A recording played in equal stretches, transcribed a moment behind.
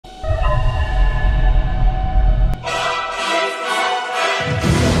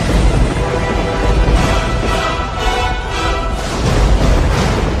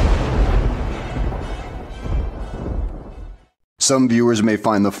Some viewers may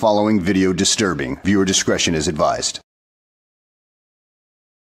find the following video disturbing. Viewer discretion is advised.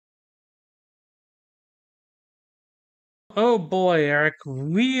 Oh boy, Eric,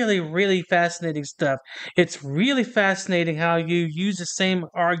 really fascinating stuff. It's really fascinating how you use the same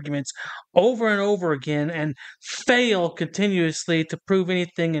arguments over and over again and fail continuously to prove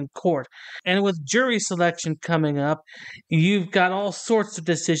anything in court. And with jury selection coming up, you've got all sorts of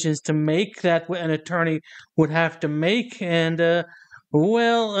decisions to make that an attorney would have to make. And,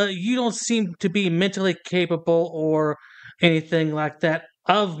 you don't seem to be mentally capable or anything like that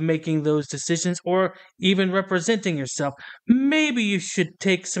of making those decisions or even representing yourself. Maybe you should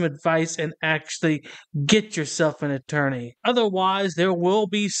take some advice and actually get yourself an attorney. Otherwise, there will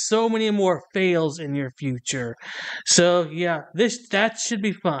be so many more fails in your future. So, yeah, that should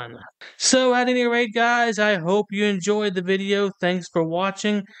be fun. So, at any rate, guys, I hope you enjoyed the video. Thanks for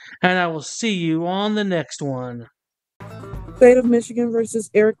watching, and I will see you on the next one. State of Michigan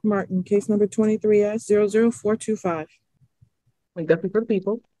versus Eric Martin, case number 23-00425. Definitely for the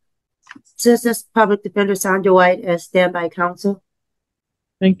people. Assistant Public Defender Sandra White as standby counsel.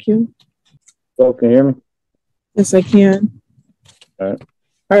 Thank you. So, can you hear me? Yes, I can. All right.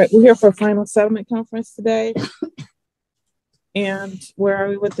 All right, we're here for a final settlement conference today. And where are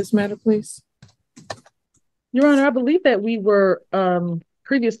we with this matter, please? Your Honor, I believe that we were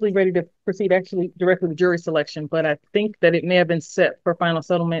previously ready to proceed actually directly to jury selection, but I think that it may have been set for final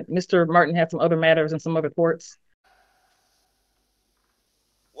settlement. Mr. Martin had some other matters and some other courts.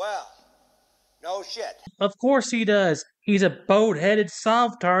 Well, no shit. Of course he does. He's a boat-headed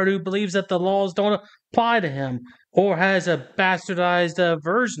Sovtard who believes that the laws don't apply to him, or has a bastardized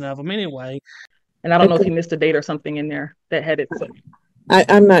version of them anyway. And I don't know if he missed a date or something in there that had it set.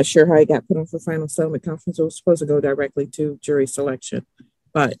 I'm not sure how he got put on for final settlement conference. It was supposed to go directly to jury selection,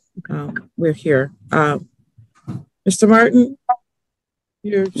 but we're here. Mr. Martin,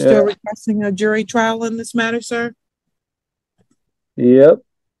 you're still requesting a jury trial in this matter, sir? Yep.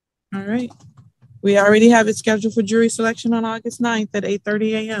 All right. We already have it scheduled for jury selection on August 9th at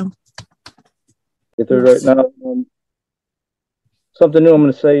 8:30 a.m. Right now, something new I'm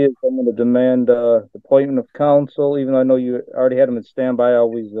going to say is I'm going to demand the appointment of counsel, even though I know you already had him in standby. I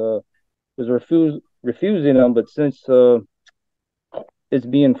always was refusing them, but since it's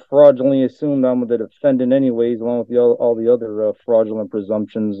being fraudulently assumed I'm the defendant anyways, along with all the other fraudulent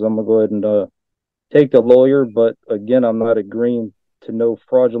presumptions, I'm going to go ahead and take the lawyer. But again, I'm not agreeing to no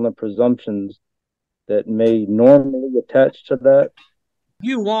fraudulent presumptions that may normally attach to that.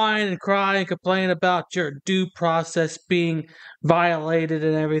 You whine and cry and complain about your due process being violated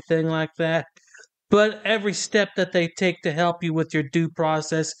and everything like that. But every step that they take to help you with your due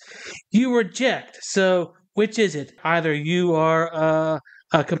process, you reject. So, which is it? Either you are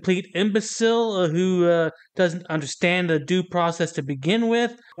a complete imbecile who doesn't understand the due process to begin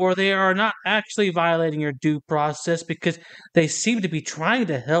with, or they are not actually violating your due process because they seem to be trying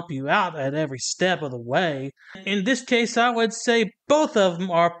to help you out at every step of the way. In this case, I would say both of them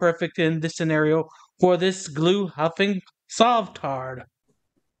are perfect in this scenario for this glue-huffing Sovtard.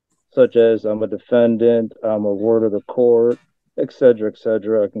 Such as I'm a defendant, I'm a ward of the court, etc.,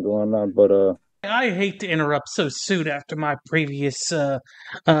 etc. I can go on, but I hate to interrupt so soon after my previous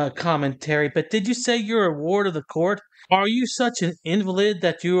commentary, but did you say you're a ward of the court? Are you such an invalid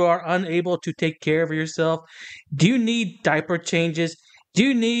that you are unable to take care of yourself? Do you need diaper changes? Do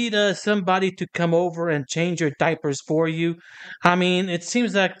you need somebody to come over and change your diapers for you? I mean, it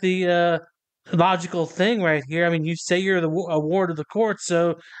seems like the logical thing right here. I mean, you say you're a ward of the court,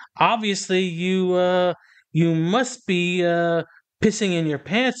 so obviously you must be pissing in your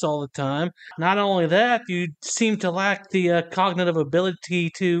pants all the time. Not only that, you seem to lack the cognitive ability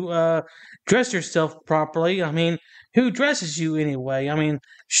to dress yourself properly. I mean, who dresses you anyway? I mean,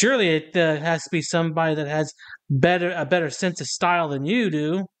 surely it has to be somebody that has a better sense of style than you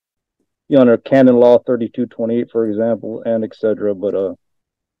do. Under Canon Law 3228, for example, and etc. But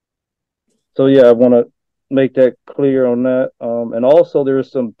so yeah, I want to make that clear on that. And also,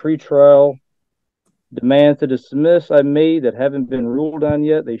 there's some pretrial demands to dismiss I made that haven't been ruled on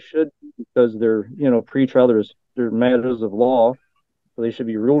yet. They should, because they're pretrial. They're matters of law, so they should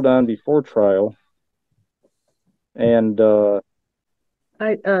be ruled on before trial. And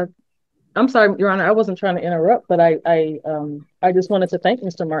I'm sorry, Your Honor, I wasn't trying to interrupt, but I just wanted to thank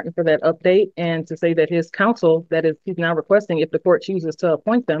Mr. Martin for that update and to say that his counsel, he's now requesting, if the court chooses to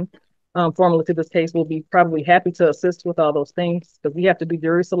appoint them formally to this case, will be probably happy to assist with all those things, because we have to do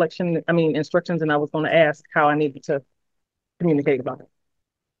jury selection, instructions, and I was going to ask how I needed to communicate about it.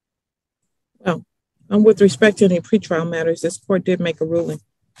 Well, with respect to any pretrial matters, this court did make a ruling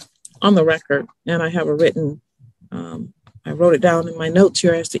on the record, and I have a written I wrote it down in my notes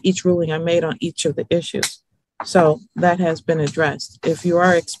here as to each ruling I made on each of the issues. So that has been addressed. If you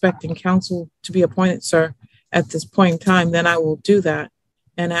are expecting counsel to be appointed, sir, at this point in time, then I will do that.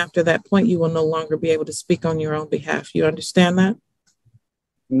 And after that point, you will no longer be able to speak on your own behalf. You understand that?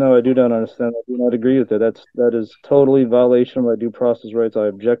 No, I do not understand. I do not agree with it. That is totally violation of my due process rights. I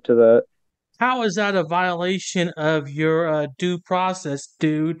object to that. How is that a violation of your due process,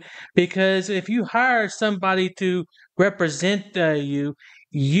 dude? Because if you hire somebody to represent you,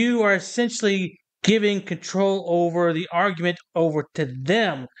 you are essentially giving control over the argument over to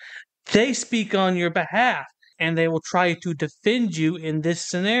them. They speak on your behalf and they will try to defend you in this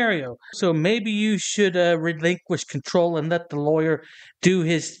scenario. So maybe you should relinquish control and let the lawyer do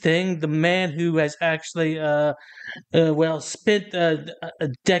his thing. The man who has actually spent a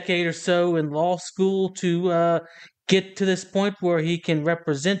decade or so in law school to get to this point where he can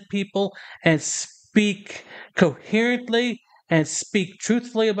represent people and speak coherently and speak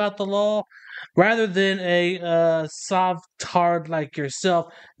truthfully about the law, rather than a Sovtard like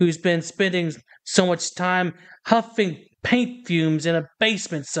yourself who's been spending so much time huffing paint fumes in a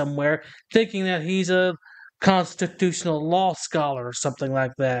basement somewhere, thinking that he's a constitutional law scholar or something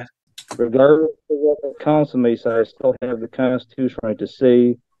like that. Regardless of what the council may say, I still have the constitutional right to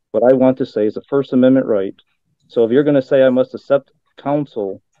say what I want to say. It's a First Amendment right. So if you're going to say I must accept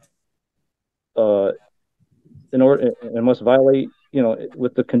counsel in order and must violate,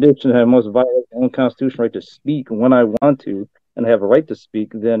 with the condition that I must violate my own constitutional right to speak when I want to and have a right to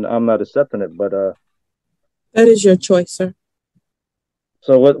speak, then I'm not accepting it. But that is your choice, sir.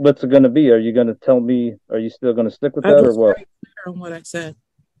 So what's it going to be? Are you going to tell me? Are you still going to stick with that, or what? Very clear on what I said.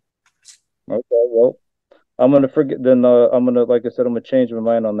 Okay, well, I'm going to forget. Then I'm going to, like I said, I'm going to change my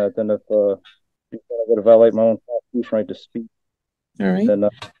mind on that. Then if I'm going to violate my own constitutional right to speak, all right. Then,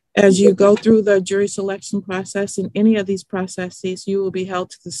 as you go through the jury selection process, in any of these processes, you will be held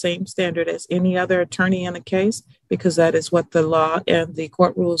to the same standard as any other attorney in a case, because that is what the law and the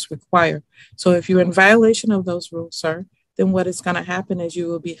court rules require. So if you're in violation of those rules, sir, then what is going to happen is you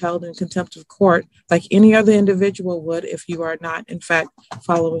will be held in contempt of court like any other individual would if you are not, in fact,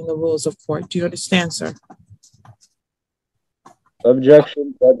 following the rules of court. Do you understand, sir?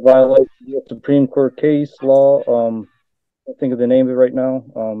 Objection. That violates the Supreme Court case law. I can't think of the name of it right now,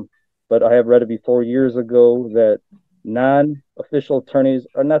 but I have read it before years ago that non-official attorneys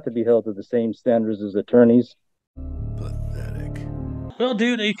are not to be held to the same standards as attorneys. Pathetic. Well,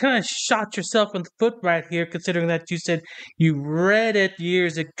 dude, you kind of shot yourself in the foot right here, considering that you said you read it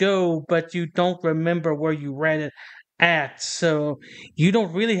years ago, but you don't remember where you read it at. So you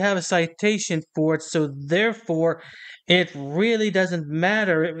don't really have a citation for it. So therefore, it really doesn't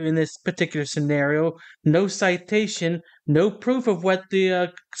matter in this particular scenario. No citation, no proof of what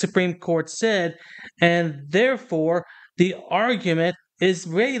the Supreme Court said, and therefore the argument is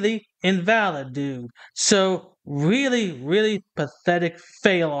really invalid, dude. So really, really pathetic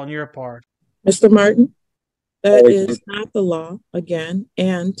fail on your part. Mr. Martin, that is not the law again,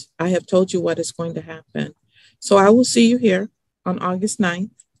 and I have told you what is going to happen. So I will see you here on August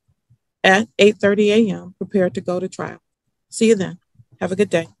 9th at 8:30 a.m. prepared to go to trial. See you then. Have a good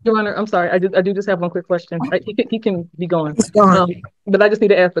day. Your Honor, I'm sorry. I do just have one quick question. He can be gone. He's gone. But I just need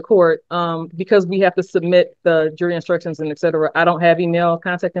to ask the court, because we have to submit the jury instructions and et cetera. I don't have email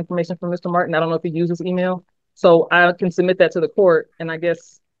contact information from Mr. Martin. I don't know if he uses email. So I can submit that to the court, and I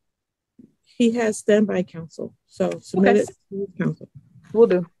guess he has standby counsel. So submit it to his counsel. Will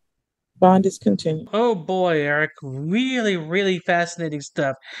do. Bond is continued. Oh boy, Eric, really, really fascinating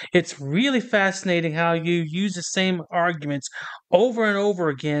stuff. It's really fascinating how you use the same arguments over and over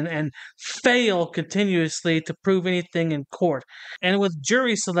again and fail continuously to prove anything in court. And with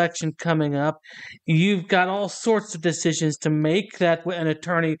jury selection coming up, you've got all sorts of decisions to make that an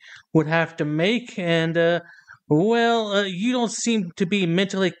attorney would have to make. And, you don't seem to be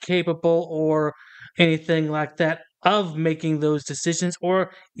mentally capable or anything like that of making those decisions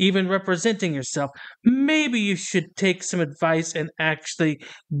or even representing yourself. Maybe you should take some advice and actually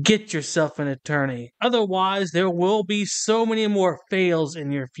get yourself an attorney. Otherwise, there will be so many more fails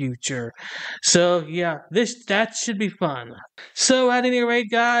in your future. So yeah, that should be fun. So at any rate,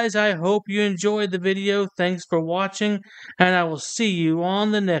 guys, I hope you enjoyed the video. Thanks for watching, and I will see you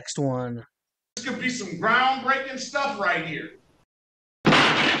on the next one. This could be some groundbreaking stuff right here.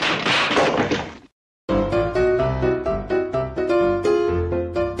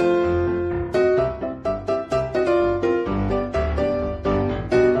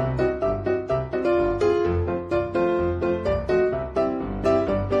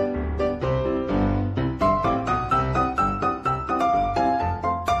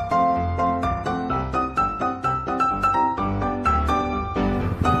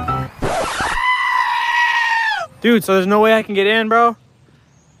 Dude, so there's no way I can get in, bro?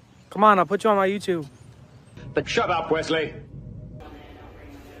 Come on, I'll put you on my YouTube. But shut up, Wesley.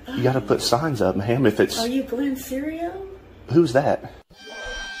 You gotta put signs up, ma'am, if it's... Are you Glenn Serio? Who's that?